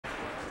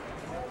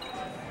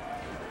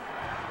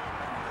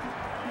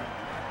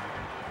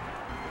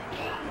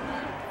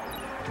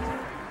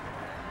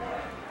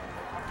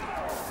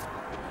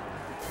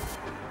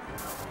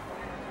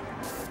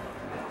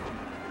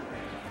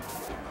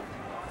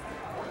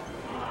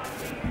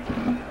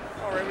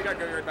got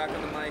Gregory back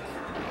on the mic.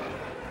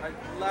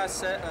 Last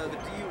set of the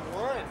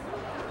D1.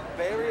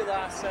 Very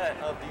last set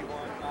of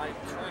D1. I'm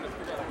trying to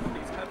figure out how to put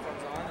these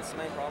headphones on. This is the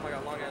main problem. I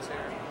got long ass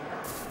hair.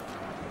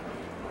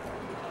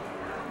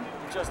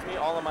 Just me,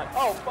 all of my.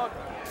 Oh fuck!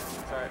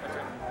 Sorry, I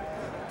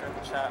turned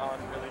the chat on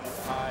really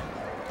high.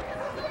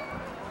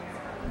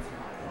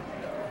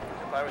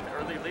 HeroPie with the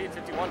early lead,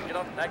 51. Get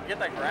off that, get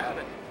that grab.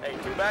 And hey,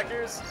 2 back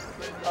airs,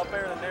 up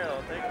air in there.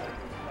 I'll take it.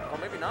 Well,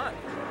 maybe not.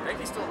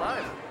 Dankey's still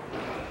alive.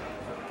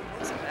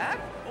 Is it back?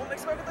 Oh,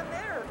 mixed back with the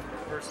nair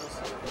versus.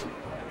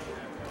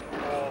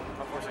 Oh,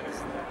 unfortunately,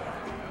 it's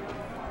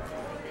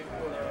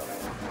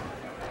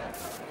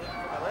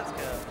my let's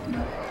go.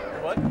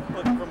 What?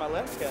 Looking for my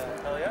let's go.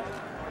 Hell yeah.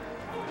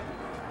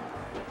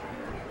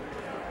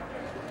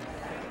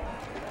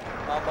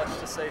 Not much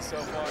to say so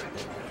far.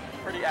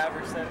 Pretty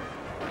average then.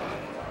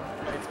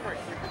 It's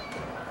pretty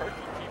perky.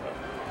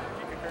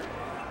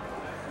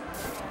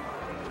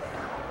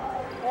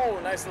 Oh,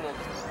 nice little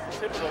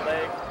tip of the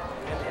leg.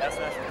 And the S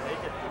smash will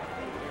take it.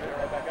 Get it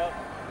right back up.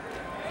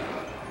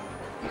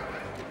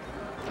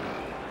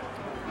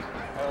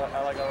 I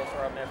like how those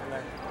are up there from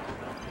there.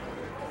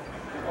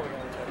 Oh, we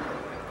got each other.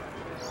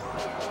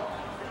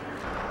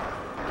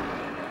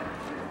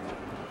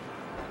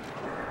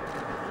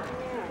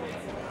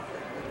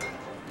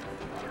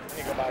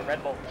 You go buy a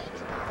Red Bull.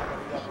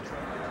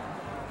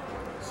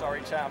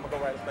 Sorry, chat. I'm gonna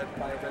go right to bed and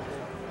buy a Red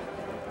Bull.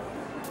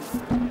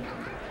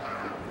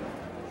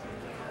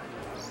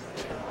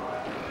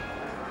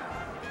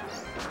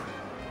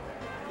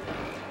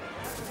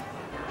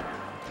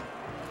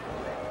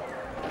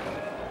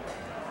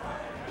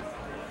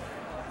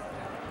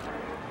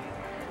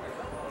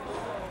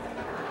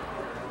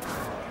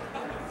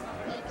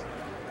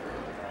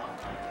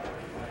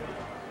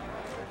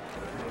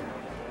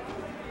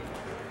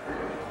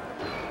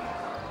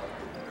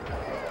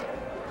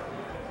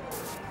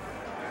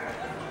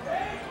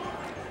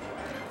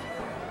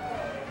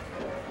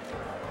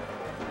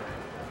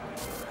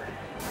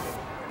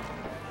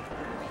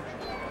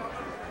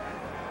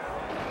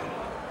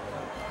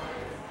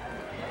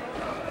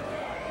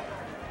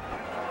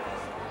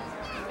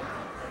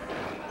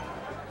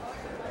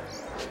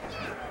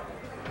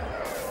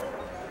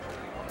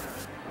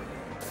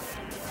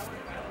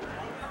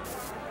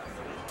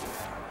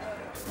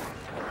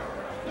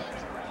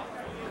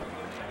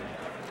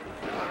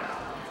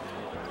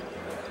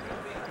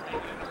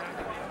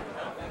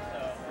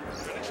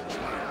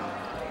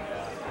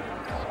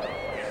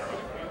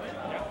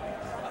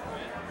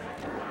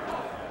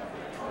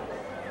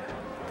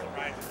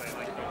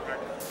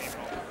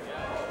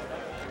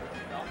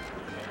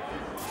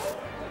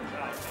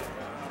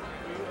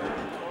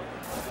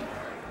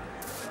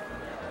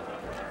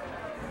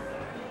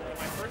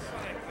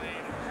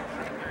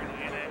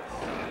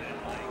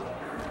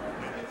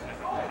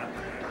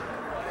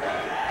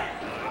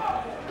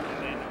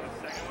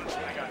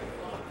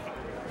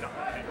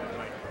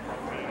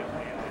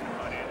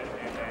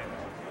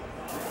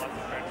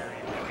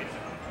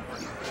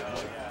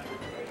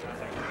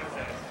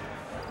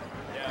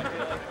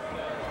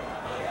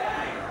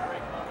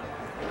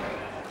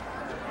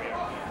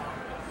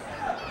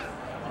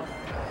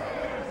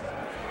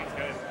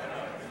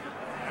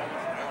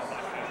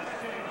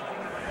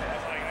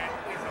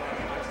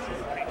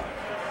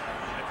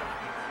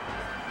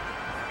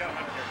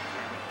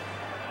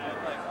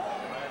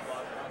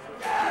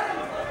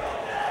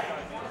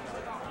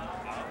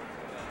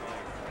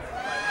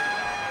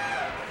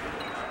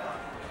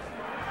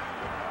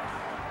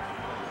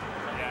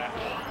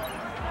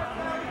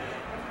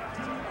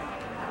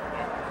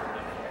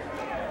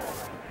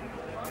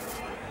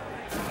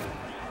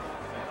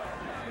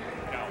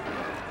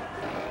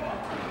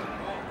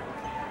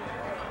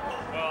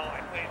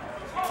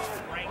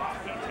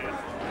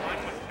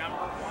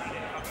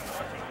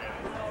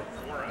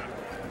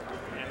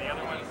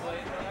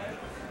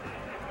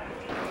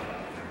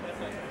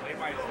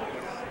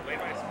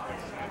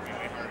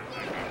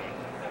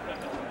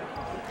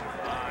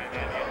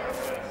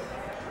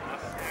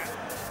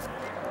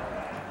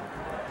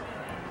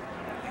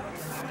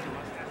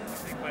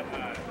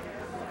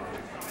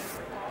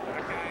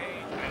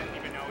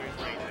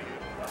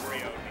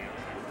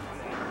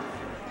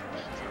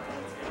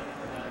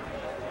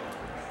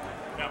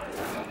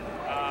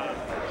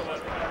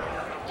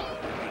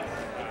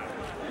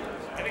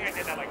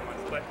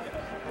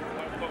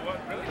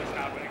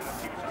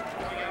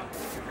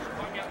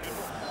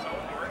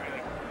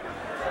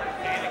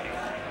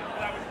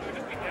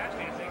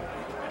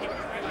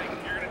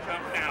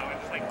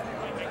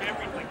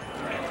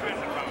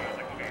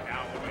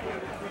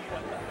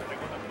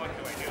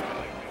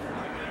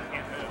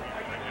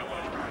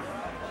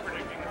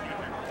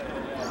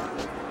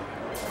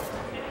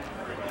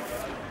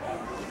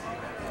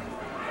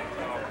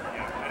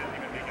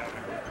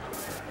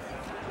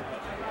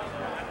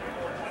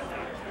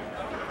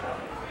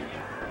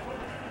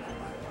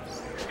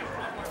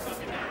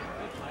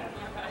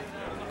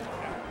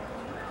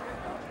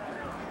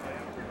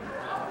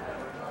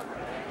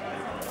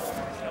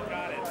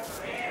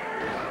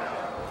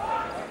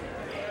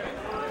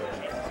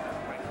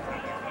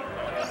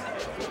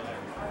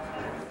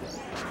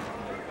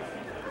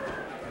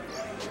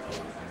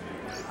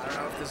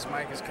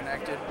 mic is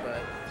connected,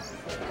 but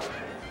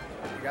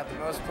we got the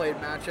most played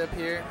matchup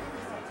here.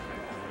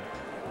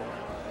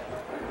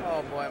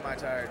 Oh boy, am I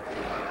tired.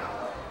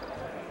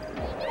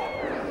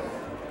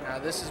 Now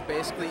this is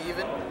basically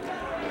even.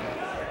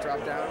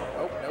 Drop down.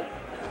 Oh, nope.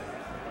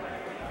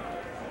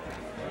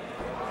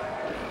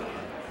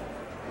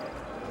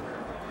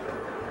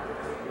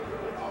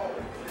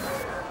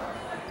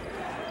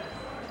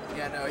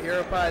 Yeah, no,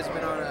 HeroPie's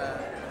been on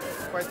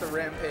quite the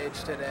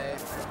rampage today.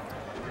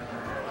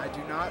 I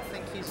do not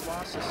think he's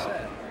lost a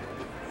set.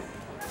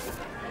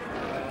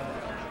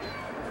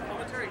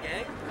 Commentary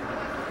gang?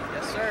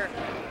 Yes, sir.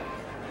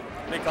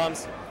 Here he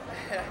comes.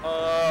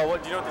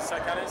 What do you know what the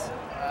set count is?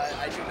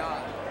 I do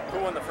not. Who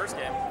won the first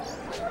game?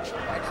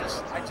 I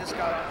just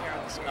got on here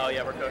on the screen. Oh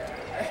yeah, we're cooked.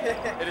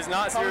 It is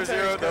not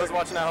 0-0. Those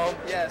watching at home.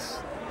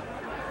 Yes.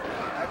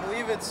 I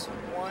believe it's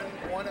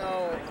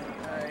 1-0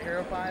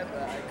 HeroPie,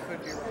 but I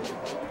could be wrong.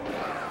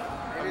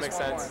 Maybe that makes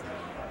sense.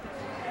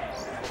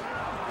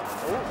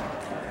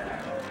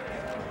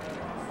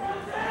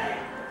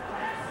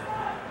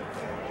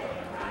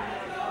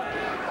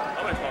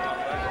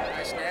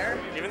 Nice nair.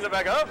 Evens it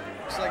back up.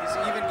 Looks like it's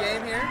an even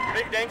game here.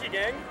 Big Dankey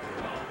gang.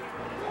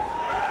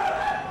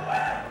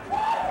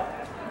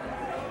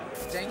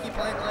 Dankey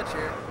playing ledge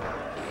here.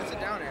 It's a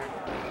down air.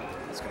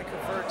 It's going to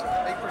convert to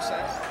big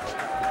percent.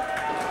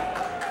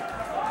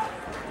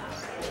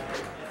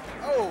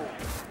 Oh!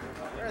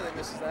 Barely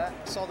misses that.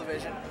 Saw the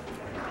vision.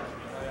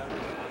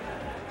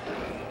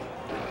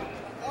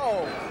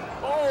 Oh!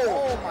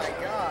 Oh my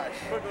gosh.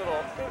 Quick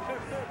little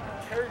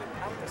carried it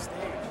out the stage.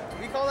 Do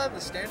we call that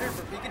the standard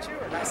for Pikachu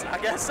or not? I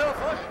guess so.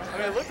 Fuck. I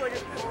mean, it looked like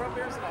it was up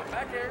airs and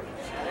back air.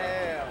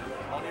 Damn.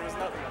 All he was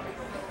nothing.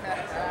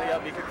 Only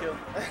got Mika killed.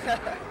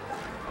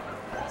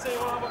 Say you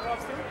want to have a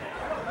props too?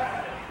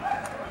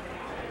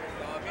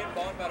 Me and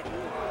Bond about a pool.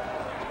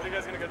 What are you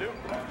guys gonna go do?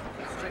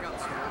 Let's check out the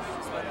stores.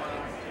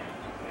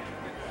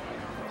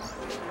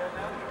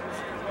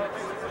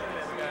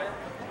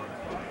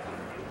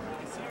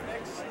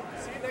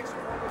 See you next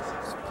week.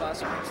 Some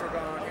classic neutral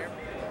going on here.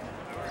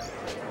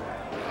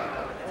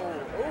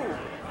 Oh.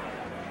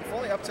 If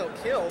only up tilt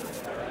killed.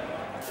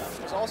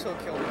 There's also a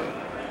kill move.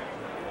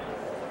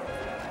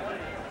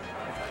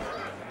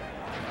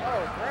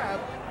 Oh, grab.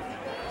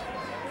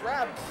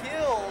 Grab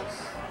kills.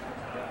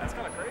 That's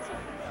kind of crazy.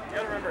 You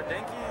gotta remember,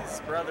 Dankey's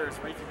brother's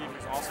Riku Beef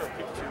is also a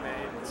Pikachu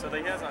main, so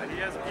he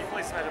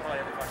plays Smash probably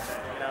every fucking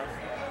day, you know?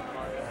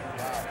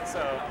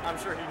 So I'm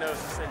sure he knows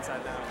this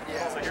inside now.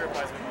 Yeah. Also,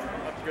 HeroPie's been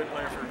a good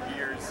player for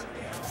years.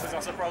 So he's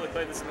also probably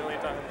played this a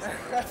million times.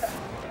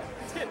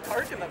 It's getting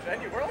dark in the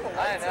venue. Where are all the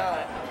lights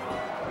at?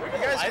 You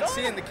guys can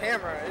see in the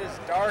camera, it is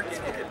dark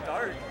in here. It's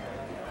dark.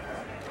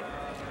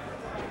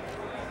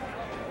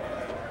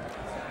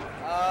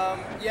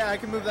 Yeah, I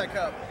can move that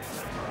cup.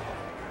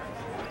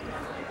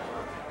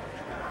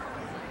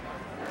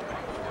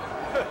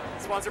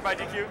 Sponsored by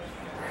DQ.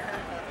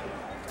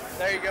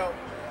 There you go.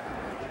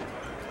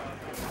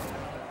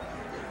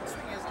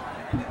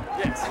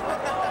 Yes.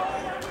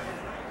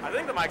 I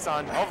think the mic's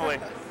on, hopefully.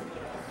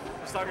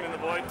 Just talking in the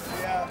void.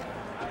 Yeah.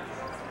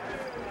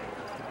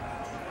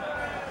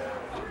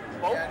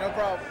 Oh. Yeah, no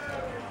problem.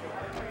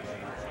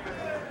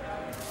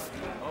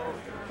 Oh,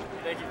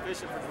 thank you,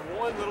 fishing for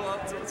one little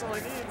up, so that's all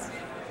he needs.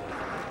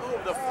 Oh,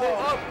 the flip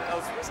up. That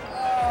was risky.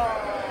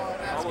 Oh,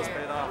 that's Almost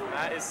paid off.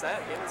 That is set.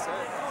 Game is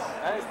set.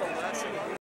 That is the last thing.